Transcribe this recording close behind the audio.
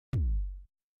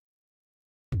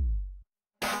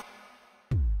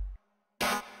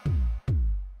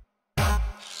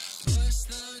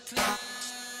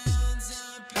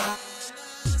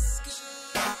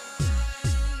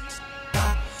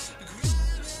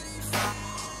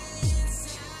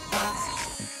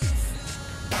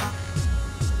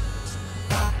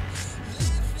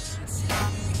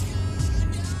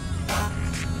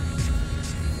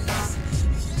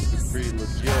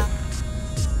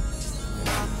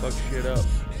fuck shit up.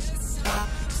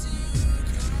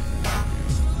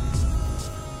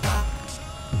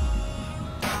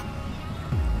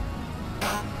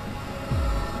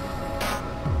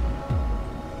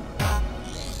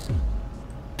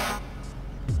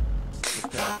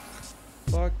 What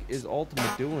the fuck is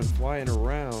Ultima doing flying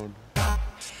around?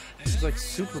 He's like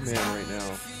Superman right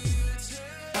now.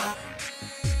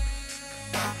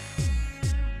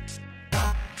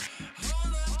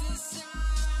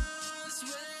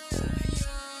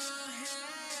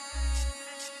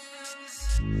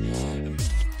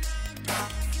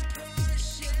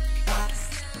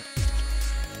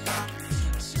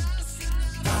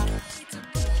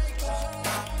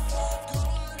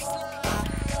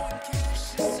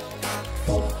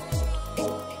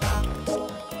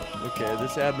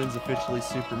 This admin's officially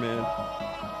Superman.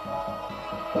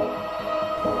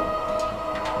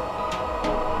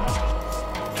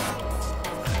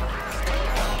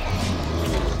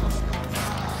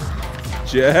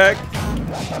 Jack!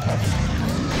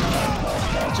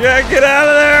 Jack, get out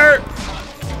of there!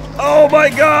 Oh my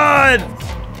god!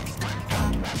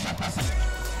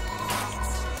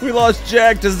 We lost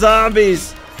Jack to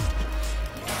zombies!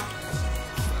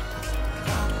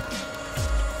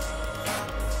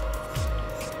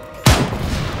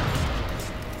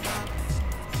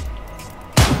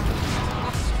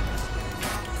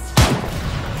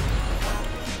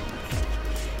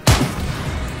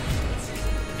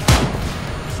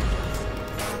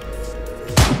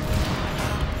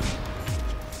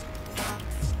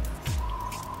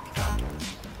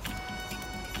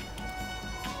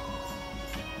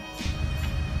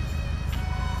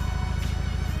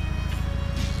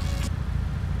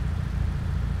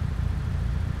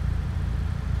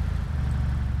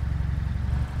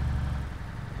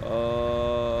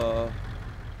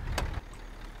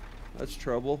 That's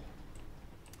trouble.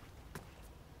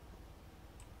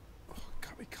 Oh,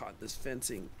 got me caught in this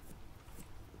fencing.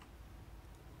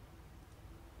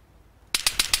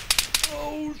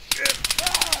 Oh shit!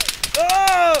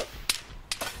 Ah! Ah!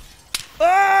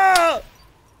 Ah!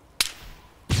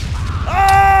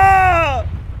 Ah!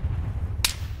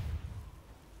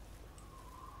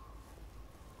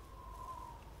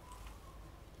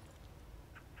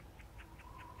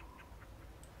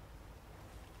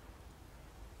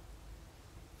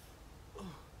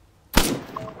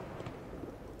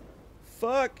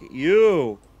 Fuck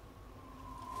you.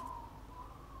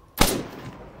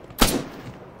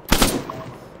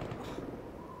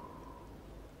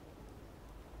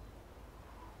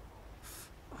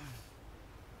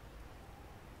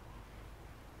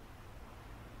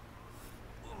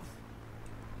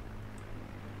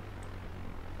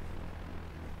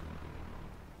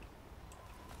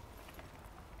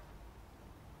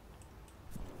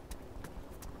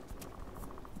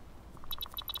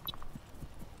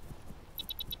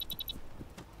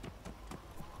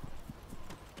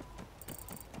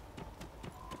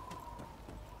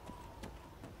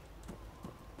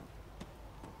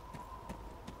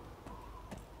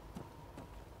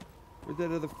 Where'd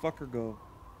that other fucker go?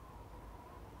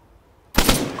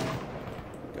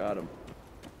 Got him.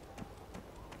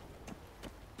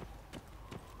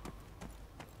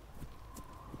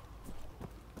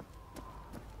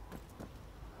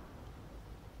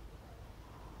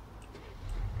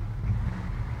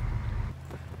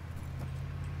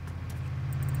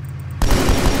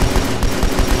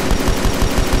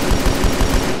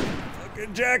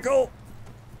 Fucking jackal!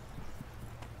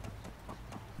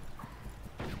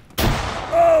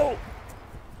 Oh!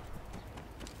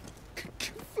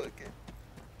 Fuck it.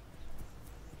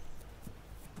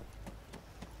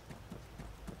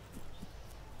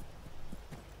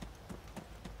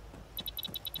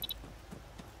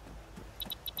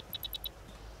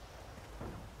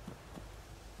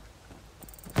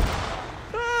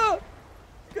 Ah!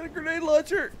 Got a grenade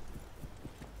launcher!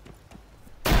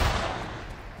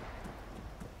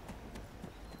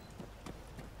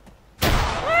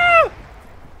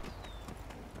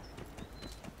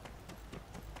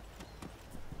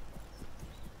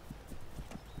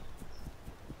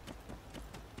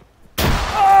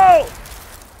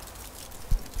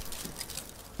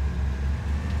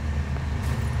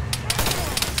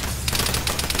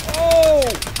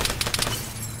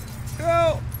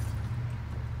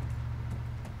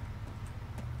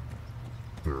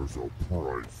 There's a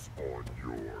price on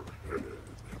your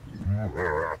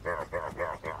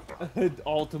head.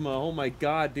 Ultima, oh my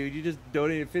god, dude, you just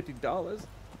donated $50.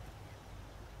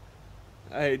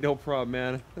 Hey, no problem,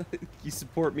 man. You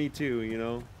support me too, you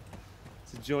know.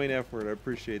 It's a joint effort. I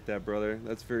appreciate that, brother.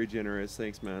 That's very generous.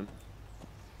 Thanks, man.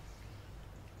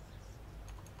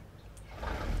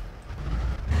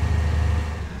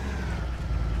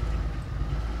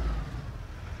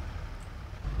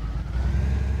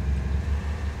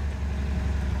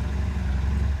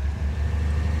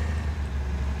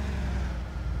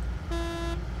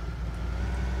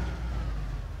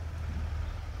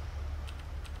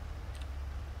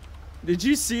 Did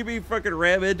you see me fucking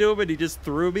ram into him and he just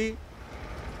threw me?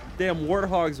 Damn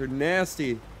warthogs are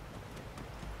nasty.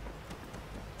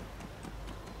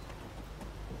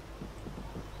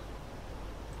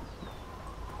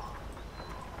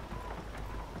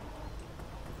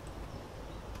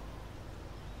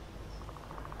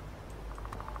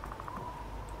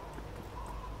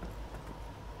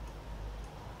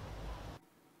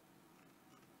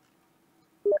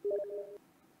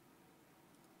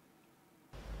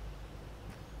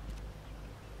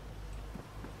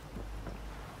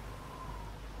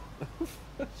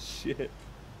 Shit.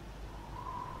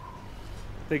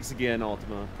 Thanks again,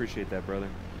 Ultima. Appreciate that, brother.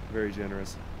 Very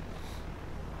generous.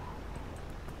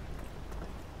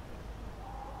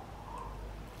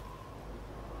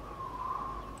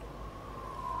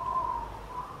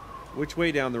 Which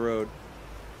way down the road?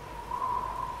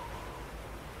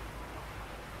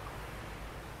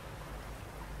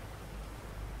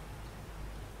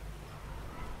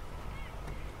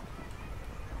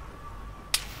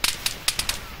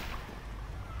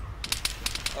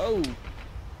 Oh!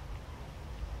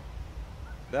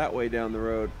 That way down the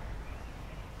road.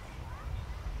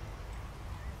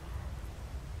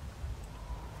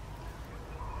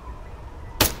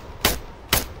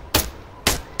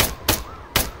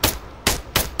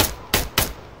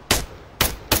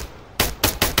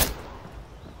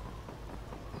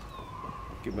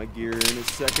 Get my gear in a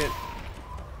second.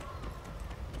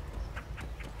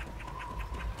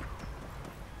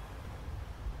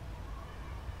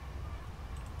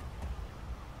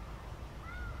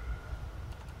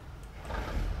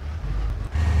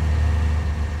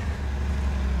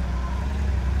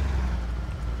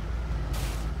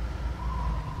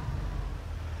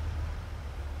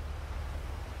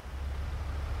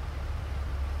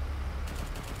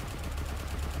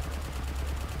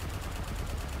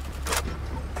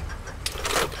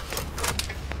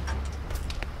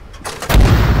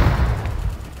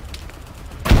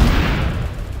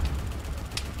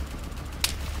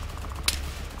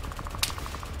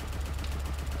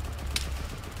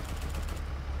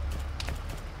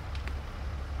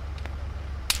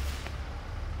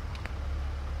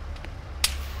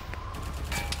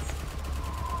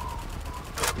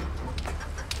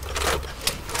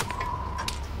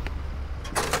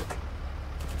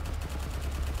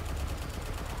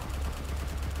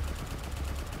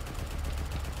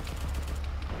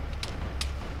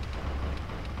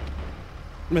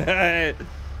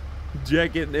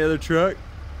 Jack, get in the other truck.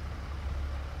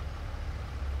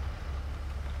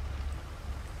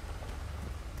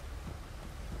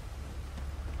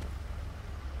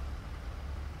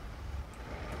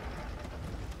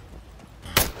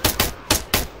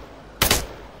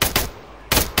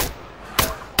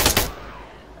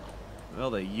 Well,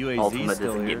 the UAZ Ultima still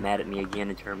doesn't here. get mad at me again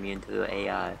and turn me into an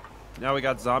AI. Now we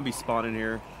got zombies spawning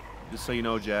here. Just so you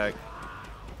know, Jack.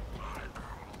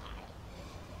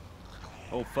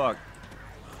 Oh, fuck.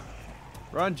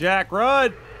 Run, Jack,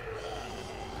 run!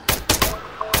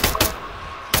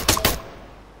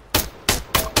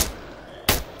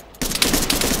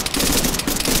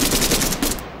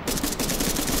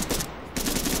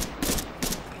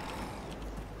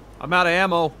 I'm out of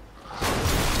ammo.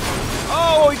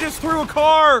 Oh, he just threw a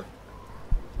car!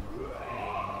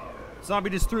 Zombie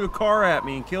just threw a car at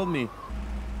me and killed me.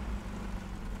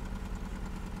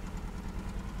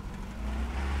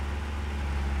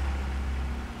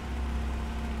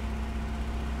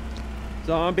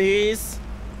 Zombies.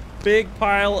 Big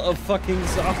pile of fucking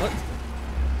zombies.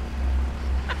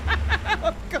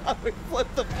 Oh god, we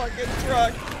flipped the fucking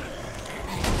truck.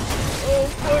 Oh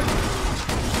fuck.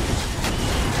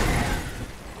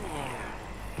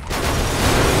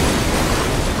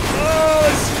 Oh,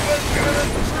 let's get in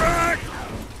the truck.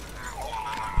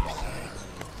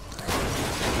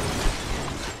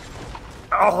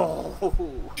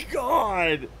 Oh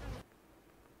god.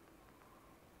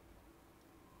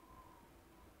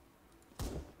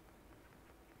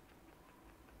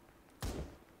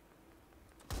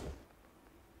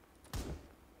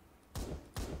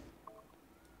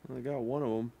 I got one of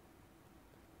them.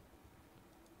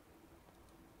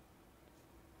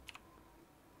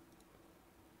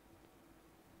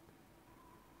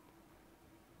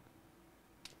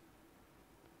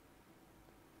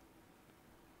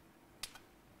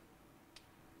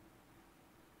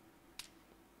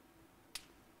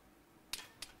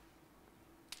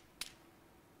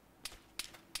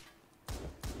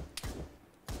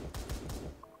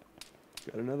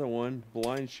 Got another one.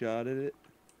 Blind shot at it.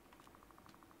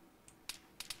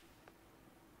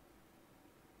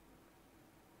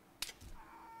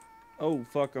 Oh,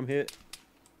 fuck, I'm hit.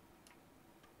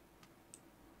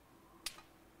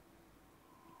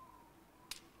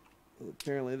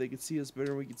 Apparently they could see us better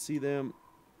than we could see them.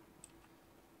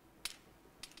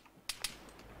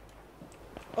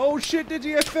 Oh shit,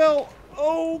 Digi, I fell!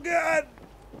 Oh god!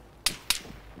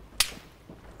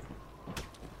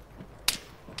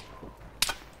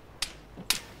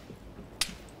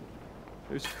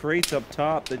 There's crates up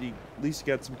top that you at least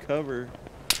got some cover.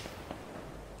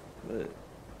 But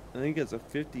I think it's a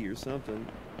 50 or something.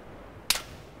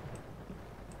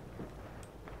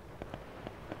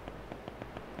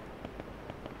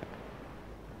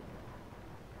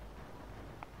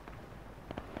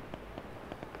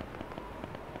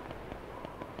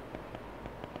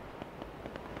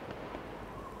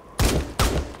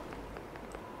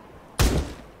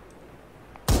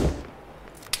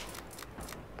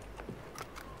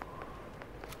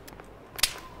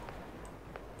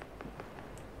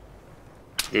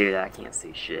 Dude, I can't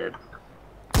see shit.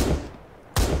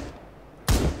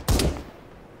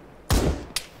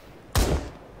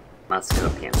 My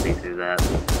scope can't see through that.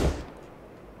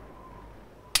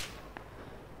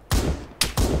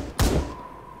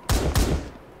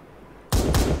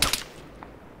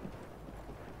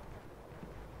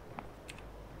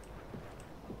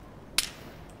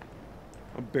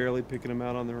 I'm barely picking them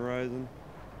out on the horizon.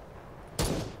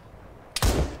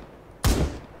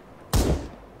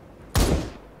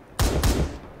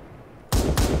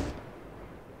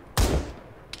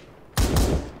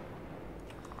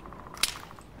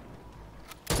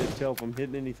 Can't tell if I'm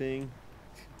hitting anything.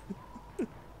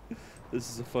 This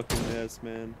is a fucking mess,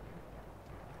 man.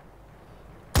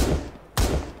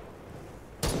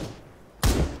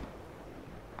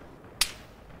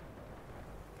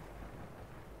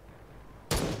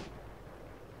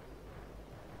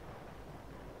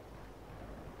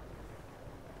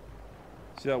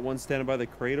 See that one standing by the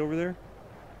crate over there?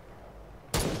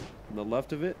 On the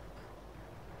left of it?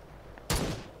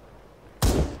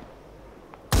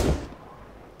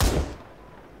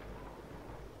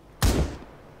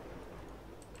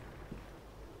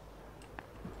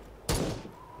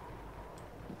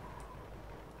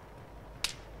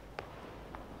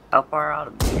 How far out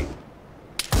of me?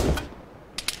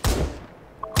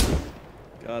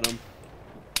 Got him.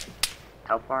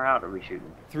 How far out are we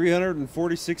shooting?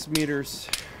 346 meters.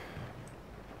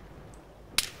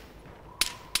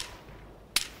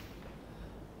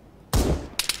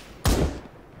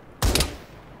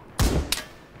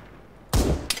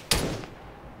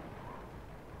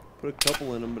 Put a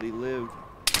couple in him, but he lived.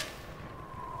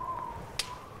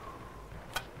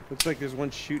 Looks like there's one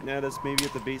shooting at us, maybe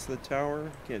at the base of the tower.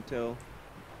 Can't tell.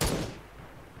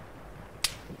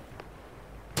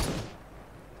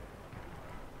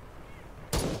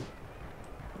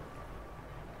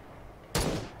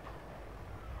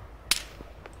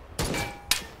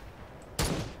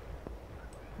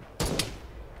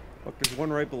 Fuck, there's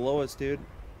one right below us, dude.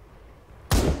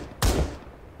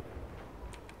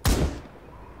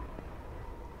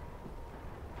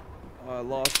 Oh, I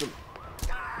lost him.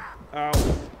 Ow.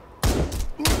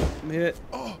 I'm hit.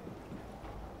 Oh.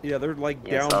 Yeah, they're like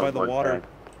down by the water. Back.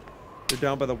 They're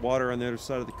down by the water on the other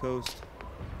side of the coast.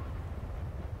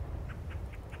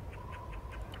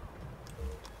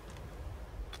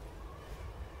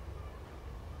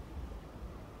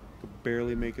 Could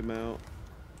barely make him out.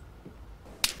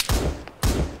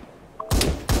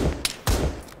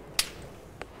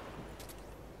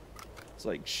 It's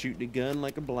like shooting a gun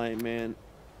like a blind man.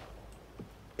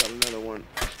 Got another one.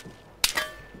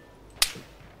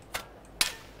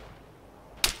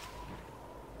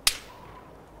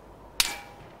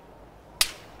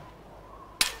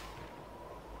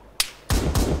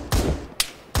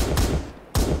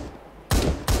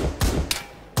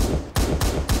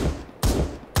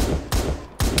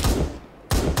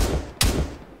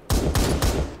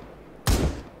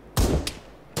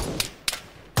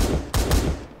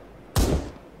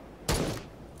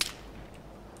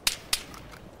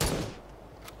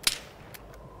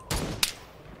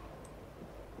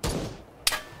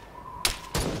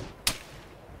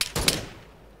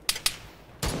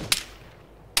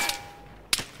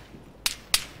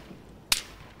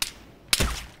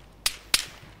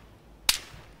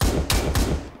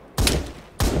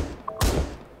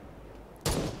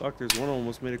 Fuck, there's one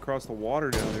almost made it across the water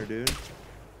down there, dude.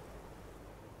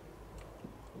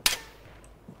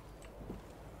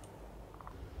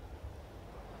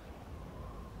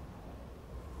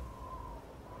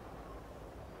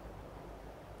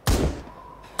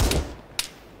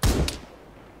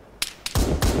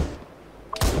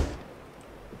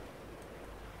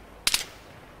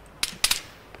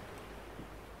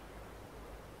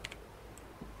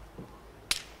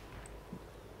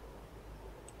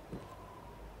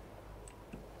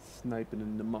 Sniping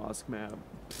in the Namalsk Map.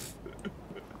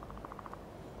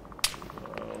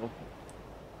 Oh.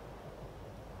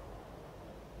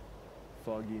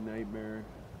 Foggy nightmare.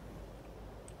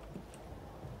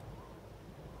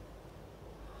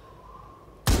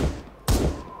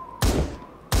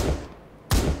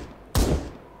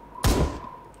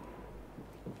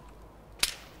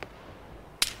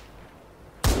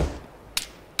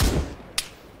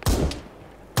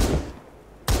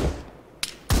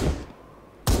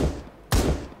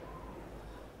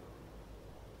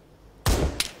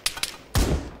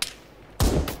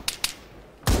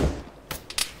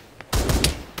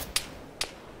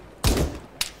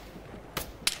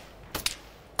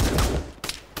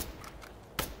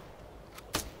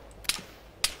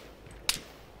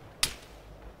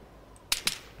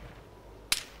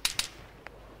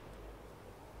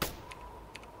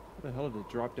 How the hell did it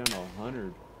drop down to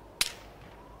 100?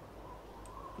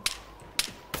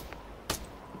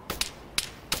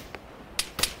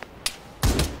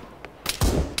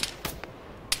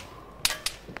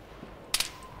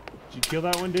 Did you kill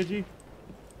that one, did you?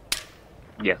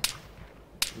 Yeah.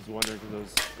 I was wondering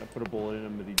because I put a bullet in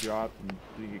him that he dropped and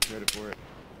didn't get credit for it.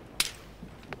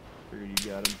 Figured you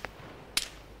got him.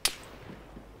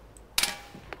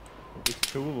 There's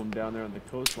two of them down there on the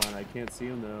coastline. I can't see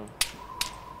them though.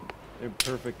 They're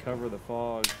perfect cover of the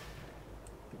fog.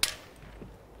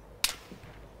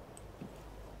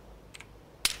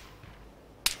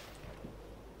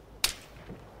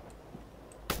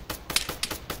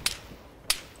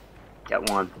 Got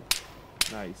one.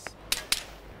 Nice.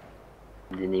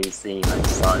 Didn't even see him. I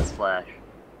just saw his flash.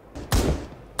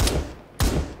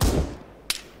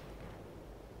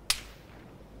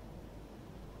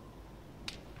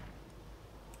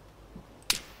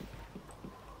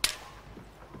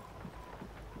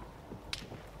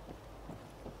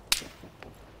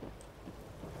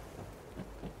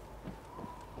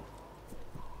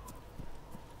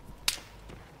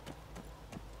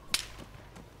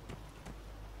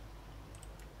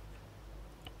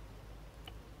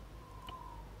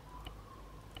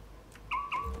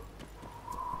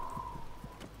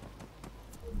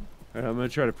 Alright, I'm gonna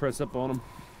try to press up on him.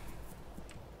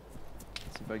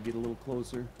 See if I get a little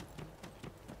closer.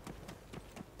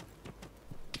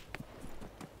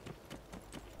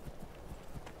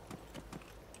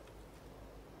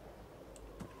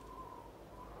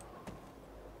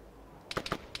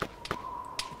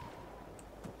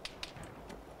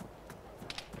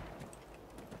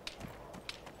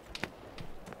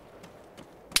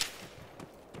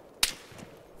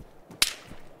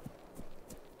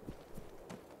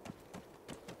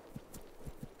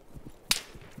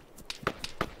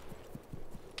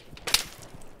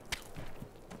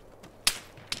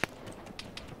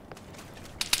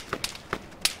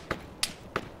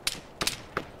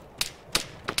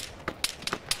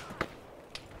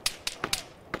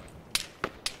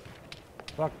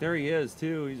 Fuck, there he is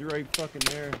too. He's right fucking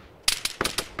there.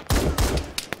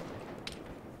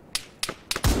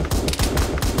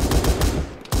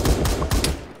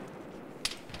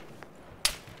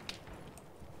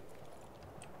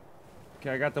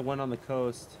 Okay, I got the one on the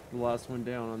coast. The last one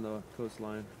down on the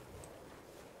coastline.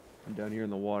 I'm down here in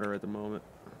the water at the moment.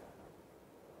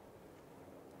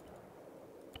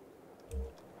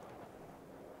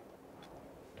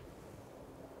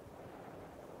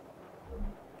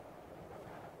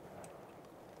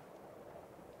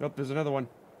 Nope, there's another one.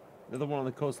 Another one on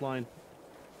the coastline.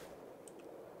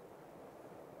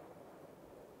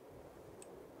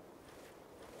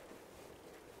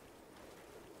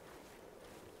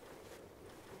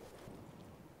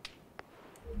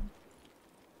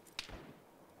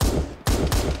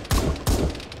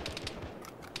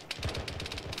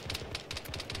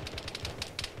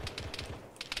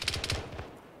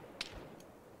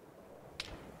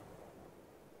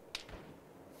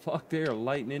 Fuck, they are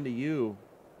lighting into you.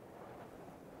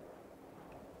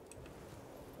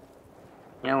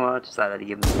 Yeah, well, I decided to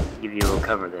give you a little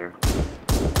cover there.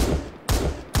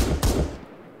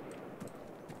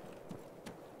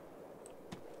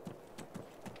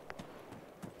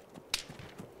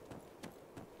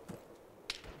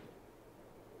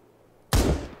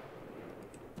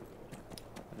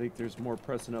 I think there's more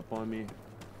pressing up on me.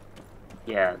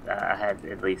 Yeah, I had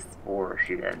at least 4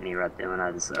 shoot at me right there when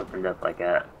I just opened up like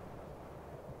that.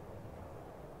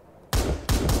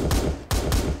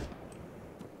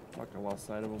 Fuck, I lost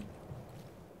sight of him.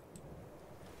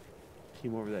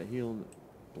 Came over that hill and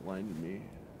blinded me.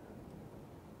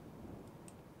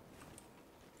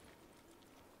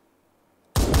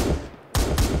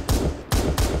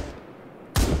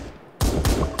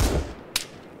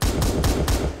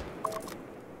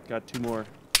 Got 2 more.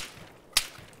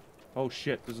 Oh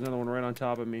shit, there's another one right on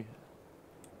top of me.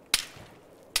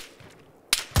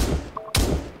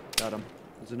 Got him.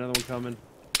 There's another one coming.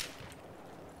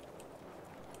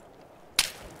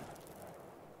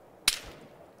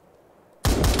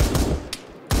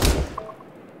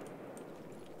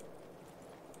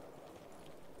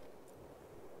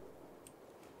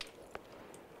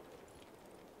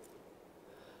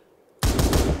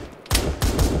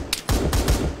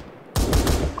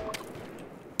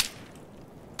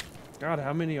 God,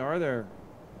 how many are there?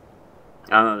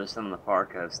 I don't know, there's some on the far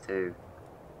coast too.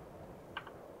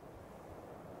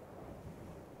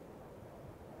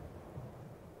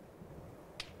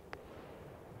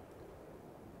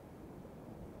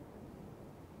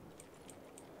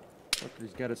 Look,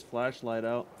 he's got his flashlight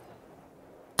out.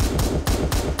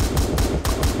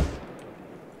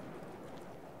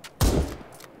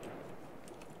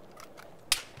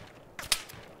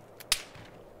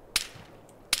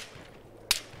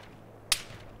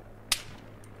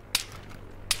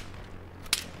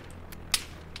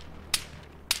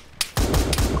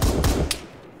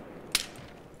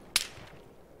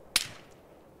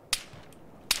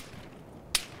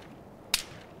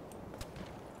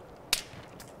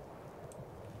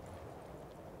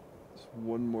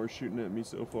 One more shooting at me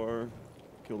so far.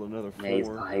 Killed another 4.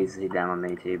 Yeah, he's down on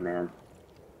me too, man.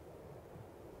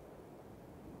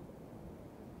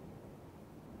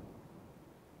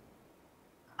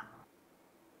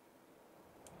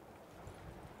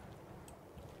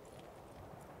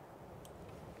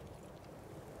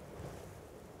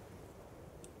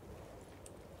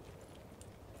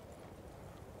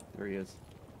 There he is.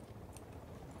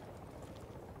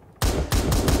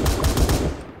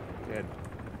 Dead.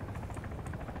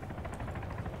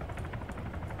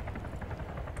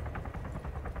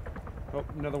 Oh,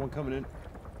 another one coming in.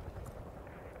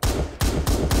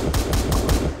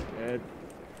 Dead.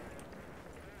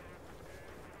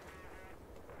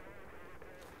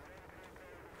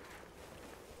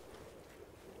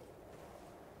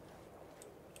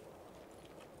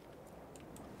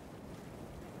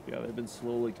 Yeah, they've been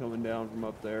slowly coming down from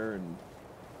up there and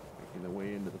making their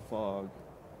way into the fog.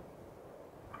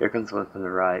 Here comes one from the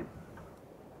right.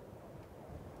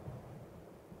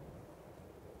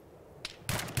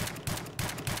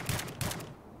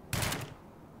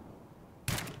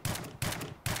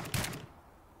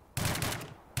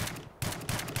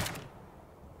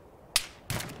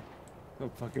 No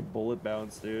fucking bullet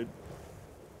bounce, dude.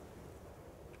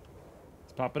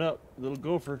 It's popping up. Little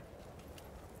gopher.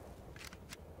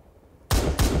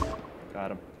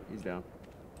 Got him. He's down.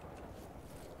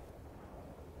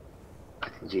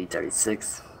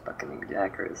 G36. Fucking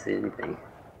accuracy, anything.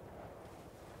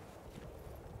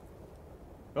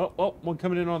 Oh, oh, one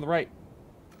coming in on the right.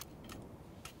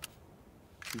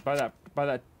 He's by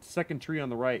that second tree on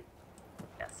the right.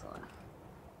 Excellent.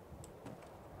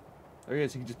 There he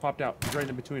is. He just popped out. He's right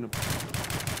in between them.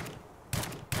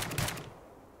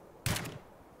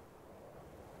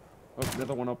 Oh,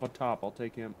 another one up on top. I'll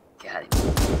take him. Got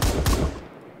him.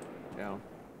 Down.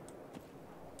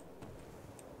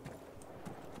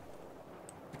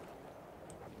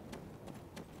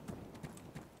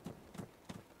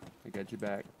 I got you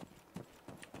back.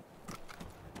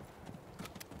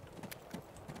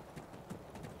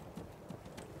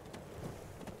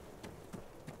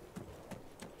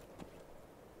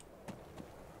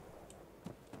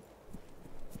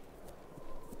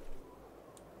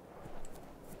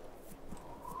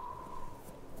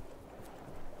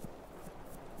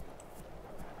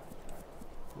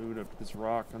 Moving up to this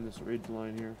rock on this ridge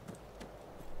line here.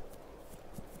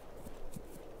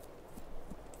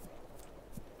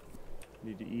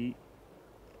 Need to eat.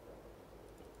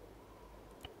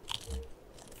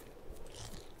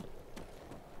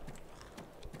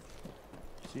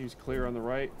 Seems clear on the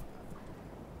right.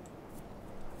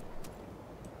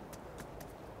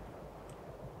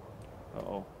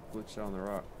 Uh-oh, glitched on the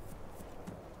rock.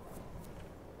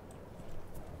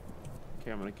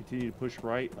 Okay, I'm going to continue to push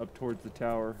right up towards the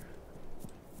tower.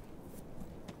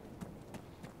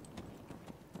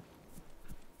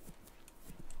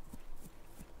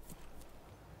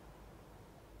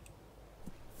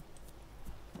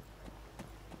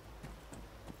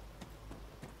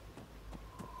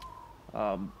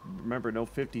 Remember, no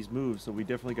 50s moves, so we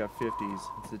definitely got 50s.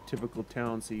 It's a typical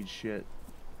town siege shit.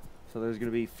 So there's going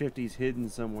to be 50s hidden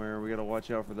somewhere. We got to watch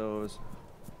out for those.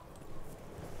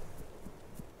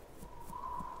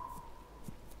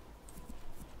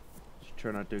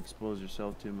 Try not to expose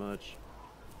yourself too much.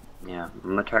 Yeah, I'm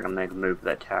gonna try to make a move for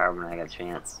that tower when I get a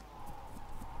chance.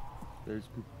 There's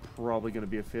probably gonna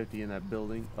be a 50 in that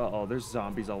building. Uh-oh, there's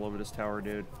zombies all over this tower,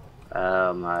 dude.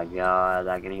 Oh my god,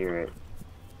 I can hear it.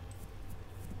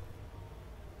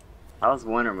 I was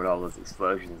wondering what all those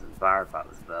explosions and firefight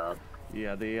was about.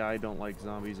 Yeah, the AI don't like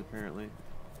zombies apparently.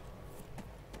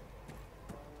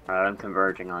 Alright, I'm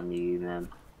converging on you, man.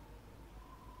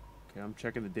 Okay, I'm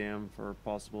checking the dam for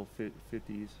possible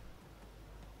 50s.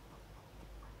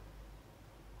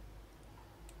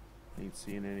 Ain't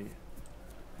seeing any.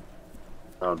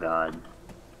 Oh god.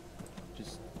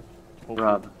 Just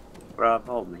Rob,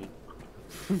 hold me.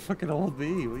 Fucking hold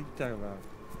me. What are you talking about?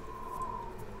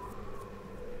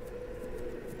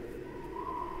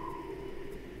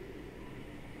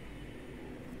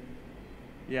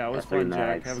 Yeah, it was fun,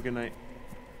 Jack. Have a good night.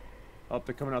 Oh,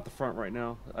 they're coming out the front right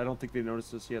now. I don't think they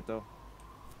noticed us yet, though.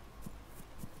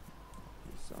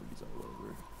 There's zombies all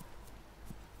over.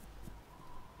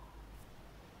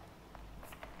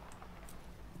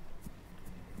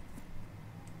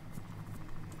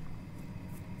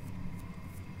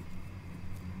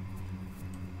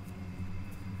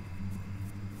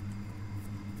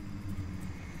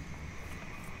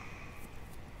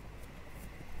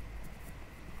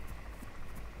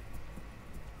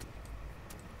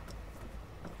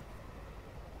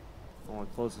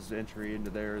 The closest entry into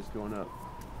there is going up.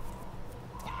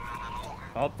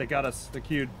 Oh, they got us. They're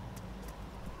queued.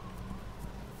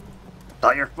 It's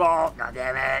not your fault, god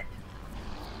damn it!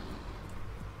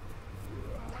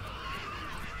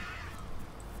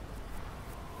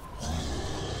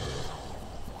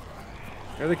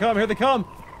 Here they come, here they come!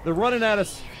 They're running at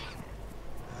us.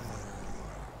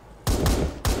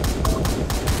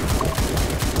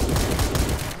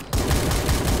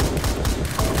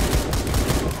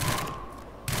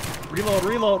 Reload,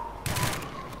 reload.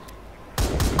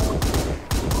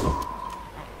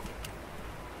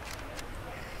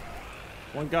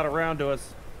 One got around to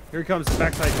us. Here he comes,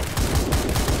 backside.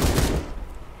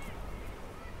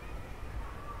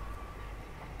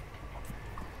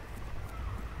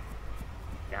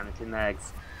 Down to 2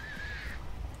 mags.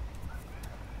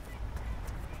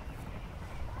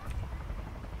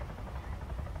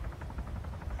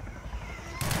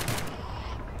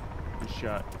 Good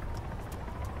shot.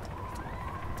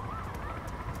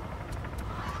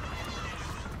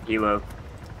 UwU.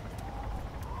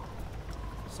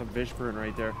 Some Vishera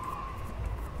right there.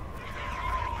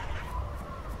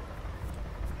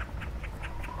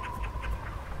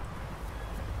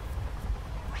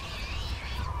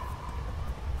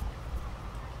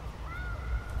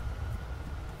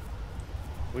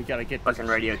 We gotta get fucking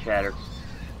radio chatter.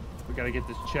 We gotta get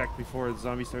this checked before the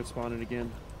zombies start spawning again,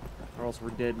 or else we're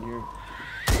dead in here.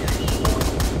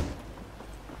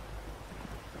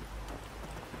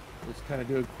 Let's kind of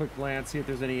do a quick glance, see if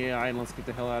there's any AI, and let's get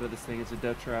the hell out of this thing. It's a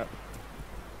death trap.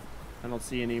 I don't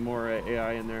see any more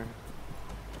AI in there.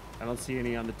 I don't see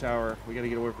any on the tower. We gotta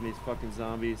get away from these fucking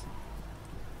zombies.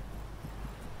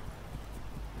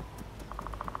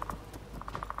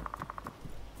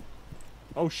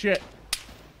 Oh shit!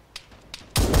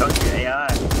 Don't get AI.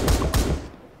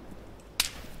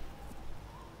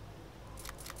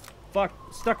 Fuck!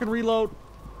 Stuck in reload.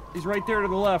 He's right there to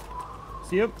the left.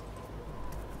 See him?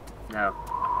 No.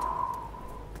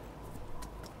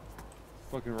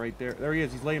 Fucking right there. There he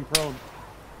is. He's laying prone.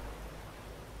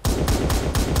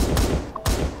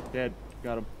 Dead.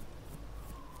 Got him.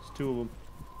 There's 2 of them.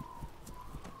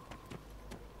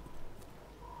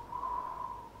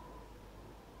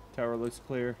 Tower looks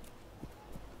clear.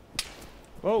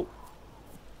 Whoa!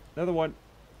 Another one.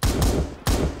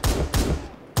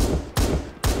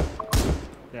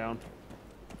 Down.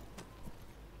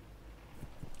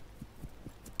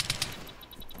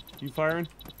 You firing?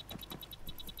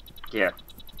 Yeah.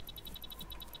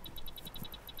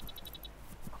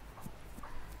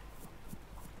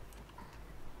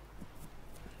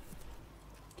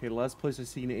 Okay, the last place I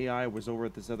seen AI was over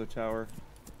at this other tower.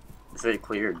 It said it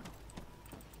cleared.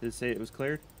 Did it say it was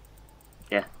cleared?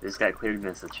 Yeah, it just got a cleared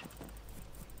message.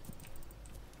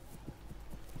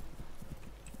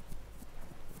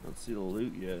 I don't see the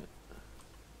loot yet.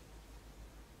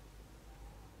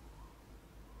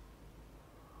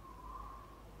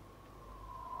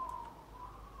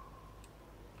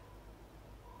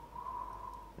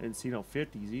 I didn't see no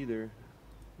 50s either.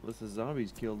 Unless the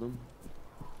zombies killed them.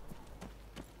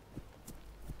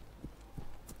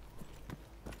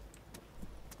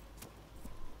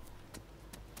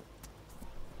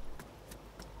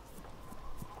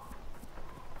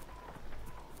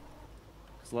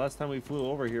 Because last time we flew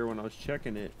over here, when I was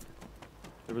checking it,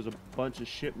 there was a bunch of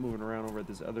shit moving around over at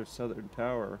this other southern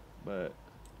tower, but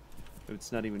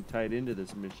it's not even tied into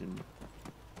this mission.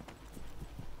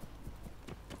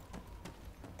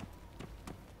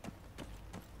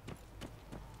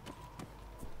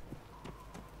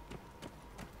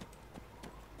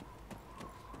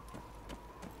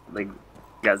 Like,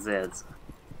 got Zeds.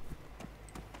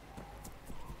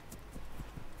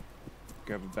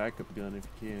 Grab a backup gun if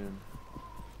you can.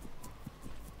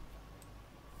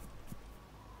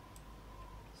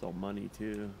 It's all money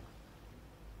too.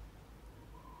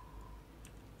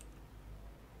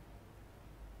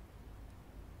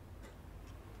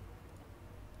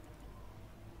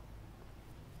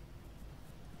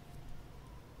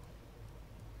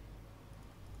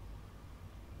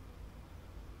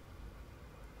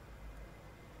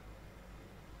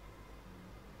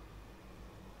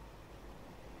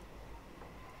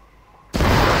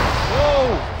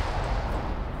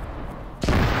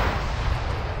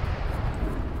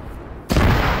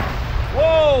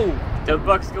 The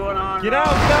fuck's going on? Get out,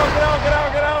 get out, get out, get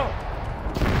out, get out!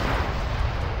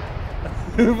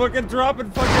 They're fucking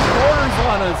dropping fucking mortars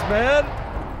on us, man!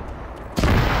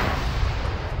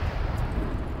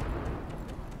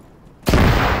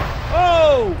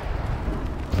 Oh!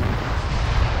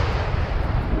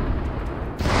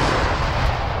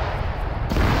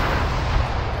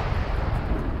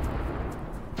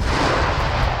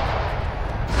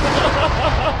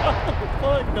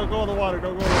 Fuck, don't go in the water,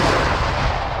 don't go in the water.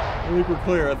 I think we're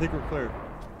clear. I think we're clear.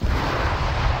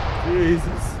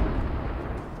 Jesus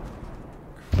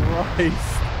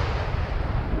Christ.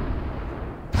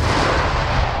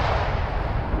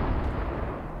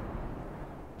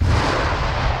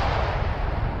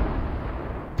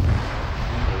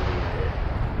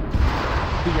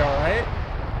 You alright?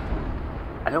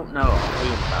 I don't know. I'll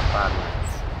leave in about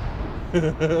 5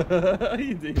 minutes.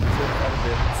 You did 5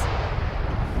 minutes.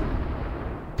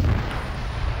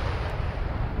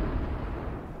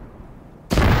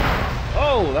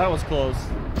 Oh, that was close.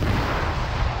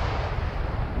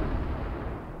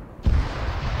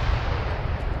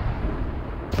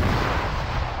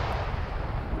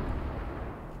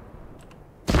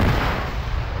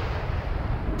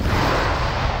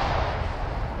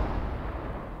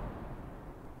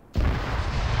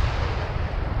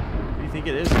 What do you think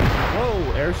it is?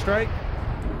 Whoa, airstrike?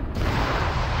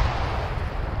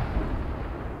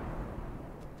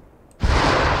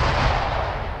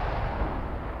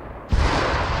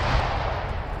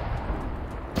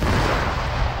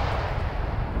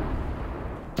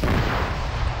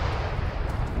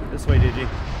 This way, Digi.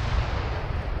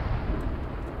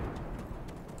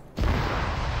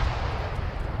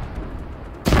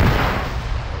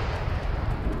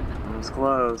 That was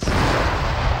close.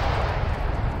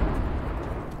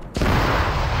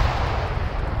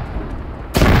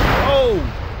 Oh,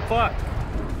 fuck.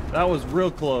 That was real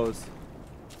close.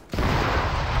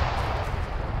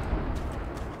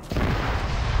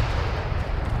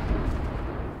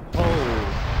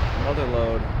 Oh, another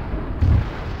load.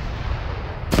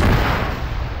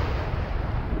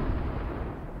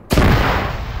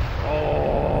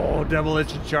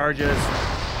 Demolition charges.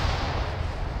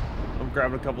 I'm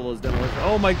grabbing a couple of those demolition.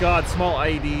 Oh my god, small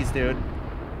IEDs, dude.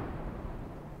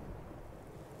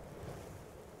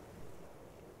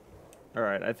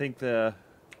 Alright, I think the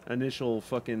initial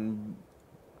fucking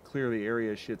clear the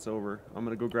area shit's over. I'm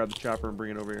gonna go grab the chopper and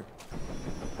bring it over here.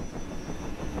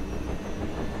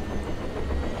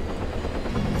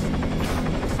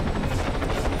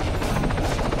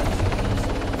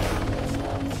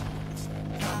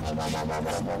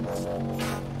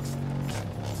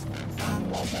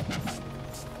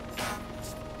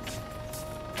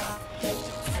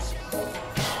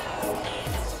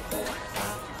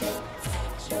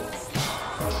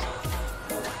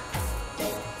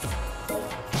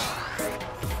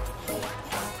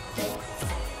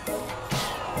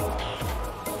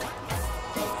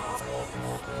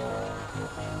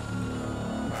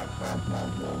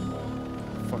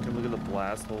 Fucking look at the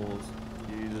blast holes.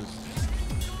 Jesus.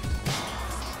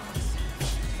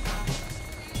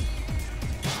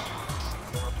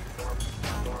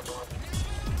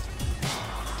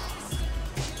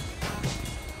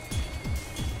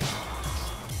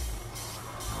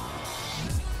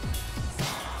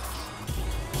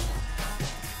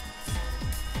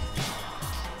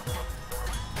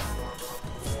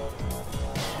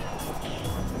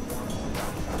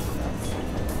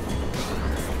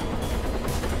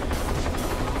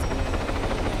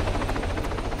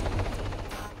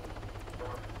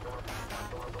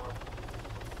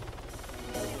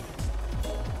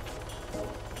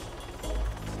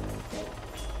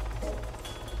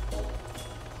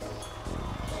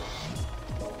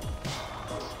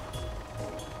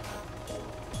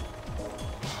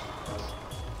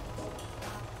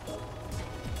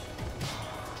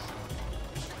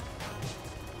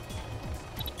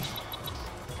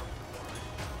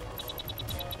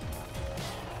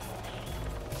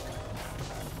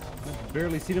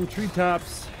 Barely see them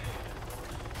treetops.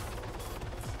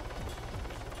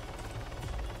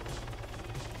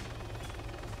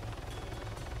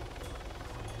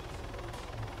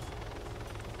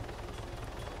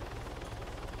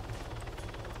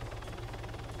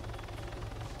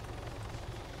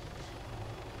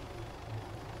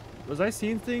 Was I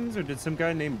seeing things, or did some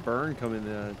guy named Burn come in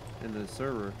the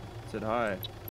server? Said hi.